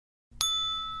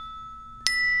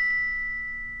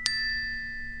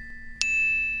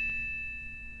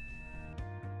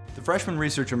The Freshman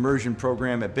Research Immersion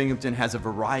Program at Binghamton has a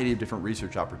variety of different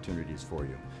research opportunities for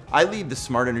you. I lead the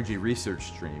Smart Energy research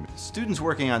stream. Students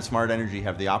working on smart energy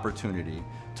have the opportunity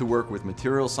to work with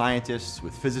material scientists,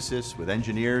 with physicists, with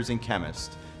engineers and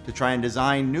chemists to try and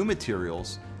design new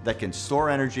materials that can store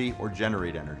energy or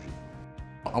generate energy.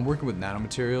 I'm working with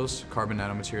nanomaterials, carbon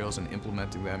nanomaterials, and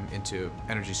implementing them into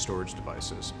energy storage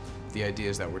devices. The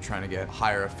idea is that we're trying to get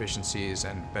higher efficiencies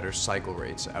and better cycle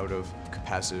rates out of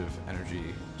capacitive energy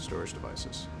storage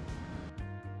devices.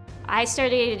 I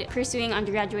started pursuing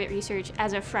undergraduate research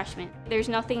as a freshman. There's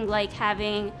nothing like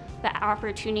having the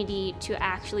opportunity to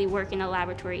actually work in a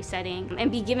laboratory setting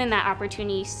and be given that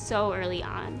opportunity so early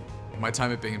on. My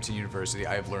time at Binghamton University,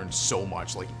 I have learned so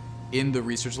much. In the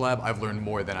research lab, I've learned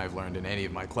more than I've learned in any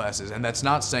of my classes. And that's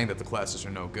not saying that the classes are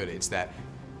no good. It's that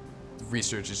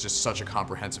research is just such a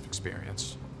comprehensive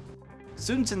experience.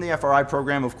 Students in the FRI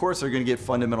program, of course, are going to get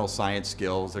fundamental science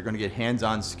skills, they're going to get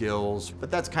hands-on skills,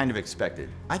 but that's kind of expected.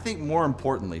 I think more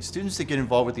importantly, students that get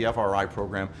involved with the FRI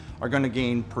program are going to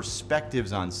gain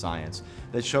perspectives on science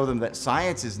that show them that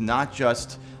science is not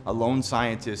just a lone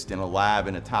scientist in a lab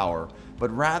in a tower,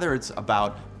 but rather it's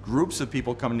about groups of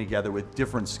people coming together with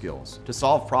different skills to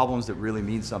solve problems that really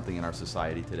mean something in our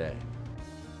society today.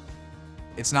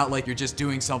 It's not like you're just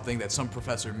doing something that some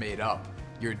professor made up.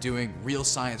 You're doing real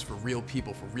science for real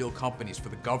people, for real companies, for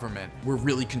the government. We're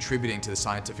really contributing to the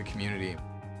scientific community.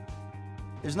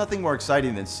 There's nothing more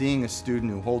exciting than seeing a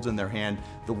student who holds in their hand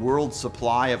the world's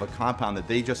supply of a compound that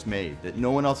they just made, that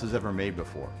no one else has ever made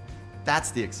before.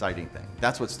 That's the exciting thing.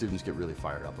 That's what students get really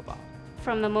fired up about.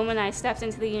 From the moment I stepped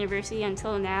into the university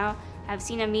until now, I've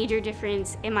seen a major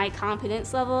difference in my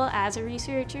competence level as a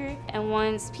researcher. And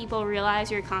once people realize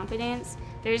your competence,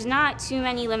 there's not too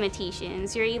many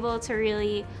limitations. You're able to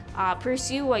really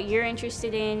pursue what you're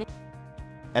interested in.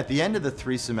 At the end of the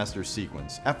 3-semester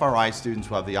sequence, FRI students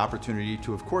will have the opportunity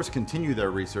to, of course, continue their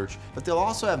research, but they'll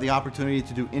also have the opportunity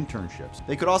to do internships.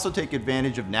 They could also take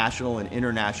advantage of national and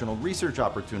international research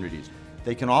opportunities.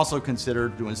 They can also consider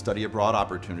doing study abroad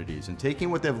opportunities and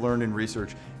taking what they've learned in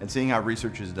research and seeing how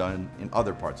research is done in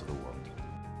other parts of the world.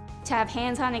 To have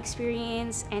hands-on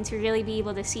experience and to really be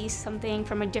able to see something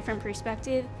from a different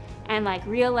perspective and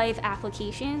real-life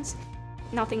applications,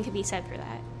 nothing could be said for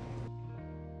that.